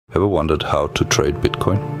Ever wondered how to trade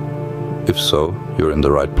Bitcoin? If so, you're in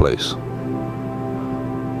the right place.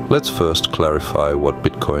 Let's first clarify what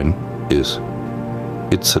Bitcoin is.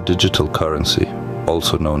 It's a digital currency,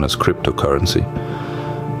 also known as cryptocurrency,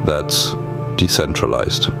 that's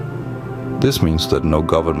decentralized. This means that no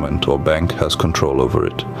government or bank has control over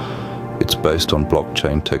it. It's based on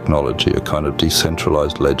blockchain technology, a kind of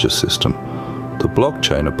decentralized ledger system. The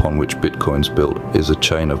blockchain upon which Bitcoin's built is a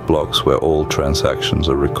chain of blocks where all transactions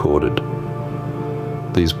are recorded.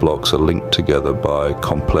 These blocks are linked together by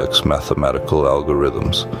complex mathematical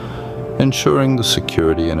algorithms, ensuring the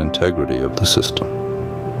security and integrity of the system.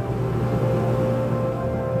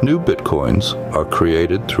 New Bitcoins are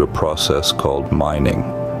created through a process called mining,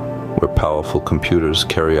 where powerful computers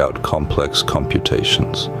carry out complex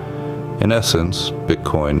computations. In essence,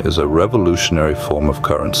 Bitcoin is a revolutionary form of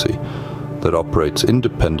currency that operates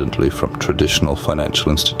independently from traditional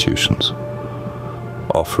financial institutions,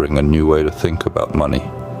 offering a new way to think about money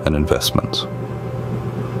and investments.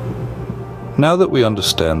 Now that we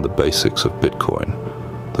understand the basics of Bitcoin,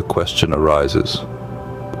 the question arises,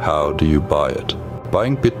 how do you buy it?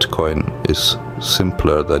 Buying Bitcoin is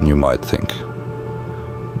simpler than you might think.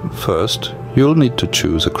 First, you'll need to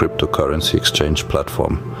choose a cryptocurrency exchange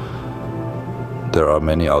platform. There are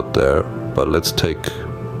many out there, but let's take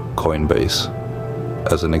Coinbase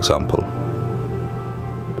as an example.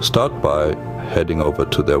 Start by heading over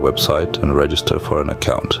to their website and register for an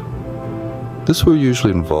account. This will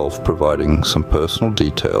usually involve providing some personal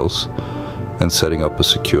details and setting up a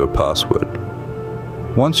secure password.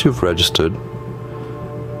 Once you've registered,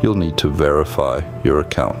 you'll need to verify your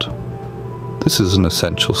account. This is an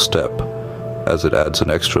essential step as it adds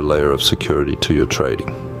an extra layer of security to your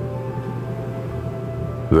trading.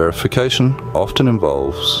 Verification often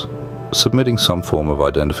involves submitting some form of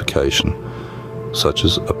identification, such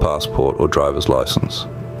as a passport or driver's license.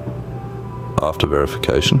 After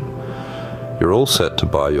verification, you're all set to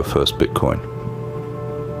buy your first Bitcoin.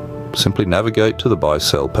 Simply navigate to the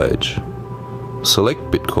buy-sell page. Select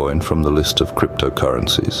Bitcoin from the list of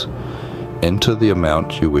cryptocurrencies. Enter the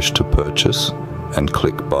amount you wish to purchase and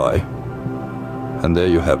click buy. And there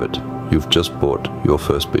you have it. You've just bought your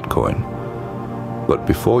first Bitcoin. But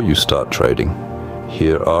before you start trading,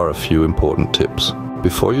 here are a few important tips.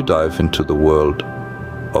 Before you dive into the world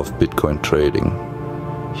of Bitcoin trading,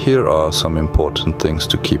 here are some important things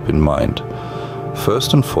to keep in mind.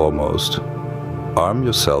 First and foremost, arm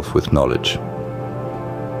yourself with knowledge.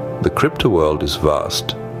 The crypto world is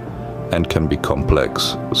vast and can be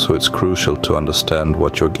complex, so it's crucial to understand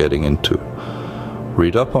what you're getting into.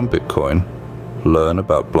 Read up on Bitcoin, learn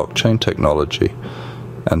about blockchain technology,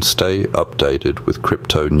 and stay updated with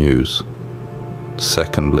crypto news.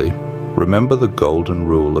 Secondly, remember the golden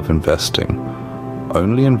rule of investing.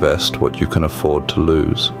 Only invest what you can afford to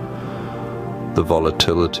lose. The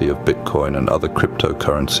volatility of Bitcoin and other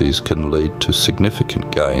cryptocurrencies can lead to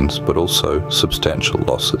significant gains, but also substantial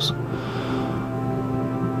losses.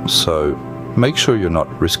 So, make sure you're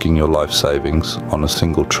not risking your life savings on a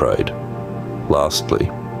single trade. Lastly,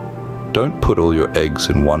 don't put all your eggs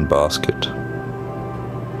in one basket.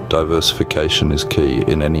 Diversification is key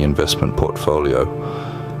in any investment portfolio,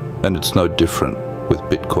 and it's no different with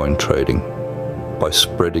Bitcoin trading. By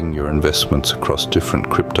spreading your investments across different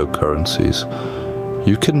cryptocurrencies,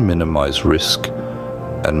 you can minimize risk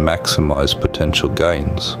and maximize potential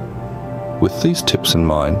gains. With these tips in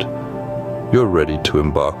mind, you're ready to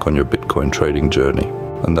embark on your Bitcoin trading journey.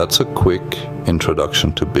 And that's a quick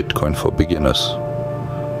introduction to Bitcoin for beginners.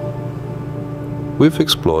 We've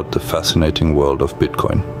explored the fascinating world of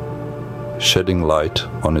Bitcoin, shedding light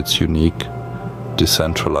on its unique,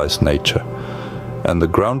 decentralized nature and the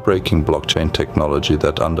groundbreaking blockchain technology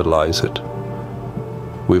that underlies it.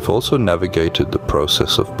 We've also navigated the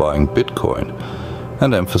process of buying Bitcoin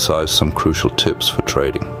and emphasized some crucial tips for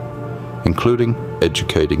trading, including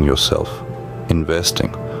educating yourself,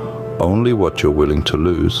 investing only what you're willing to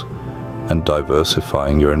lose, and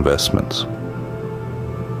diversifying your investments.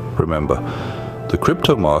 Remember, the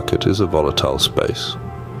crypto market is a volatile space.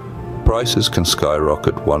 Prices can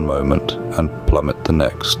skyrocket one moment and plummet the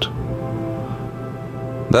next.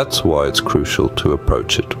 That's why it's crucial to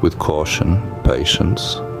approach it with caution,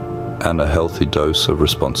 patience, and a healthy dose of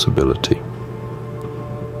responsibility.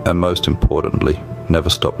 And most importantly, never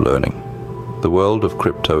stop learning. The world of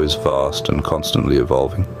crypto is vast and constantly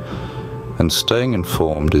evolving, and staying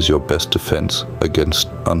informed is your best defense against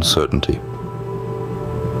uncertainty.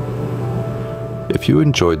 If you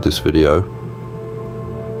enjoyed this video,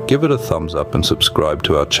 give it a thumbs up and subscribe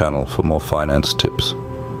to our channel for more finance tips.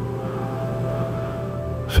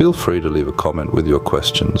 Feel free to leave a comment with your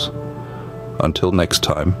questions. Until next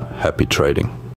time, happy trading.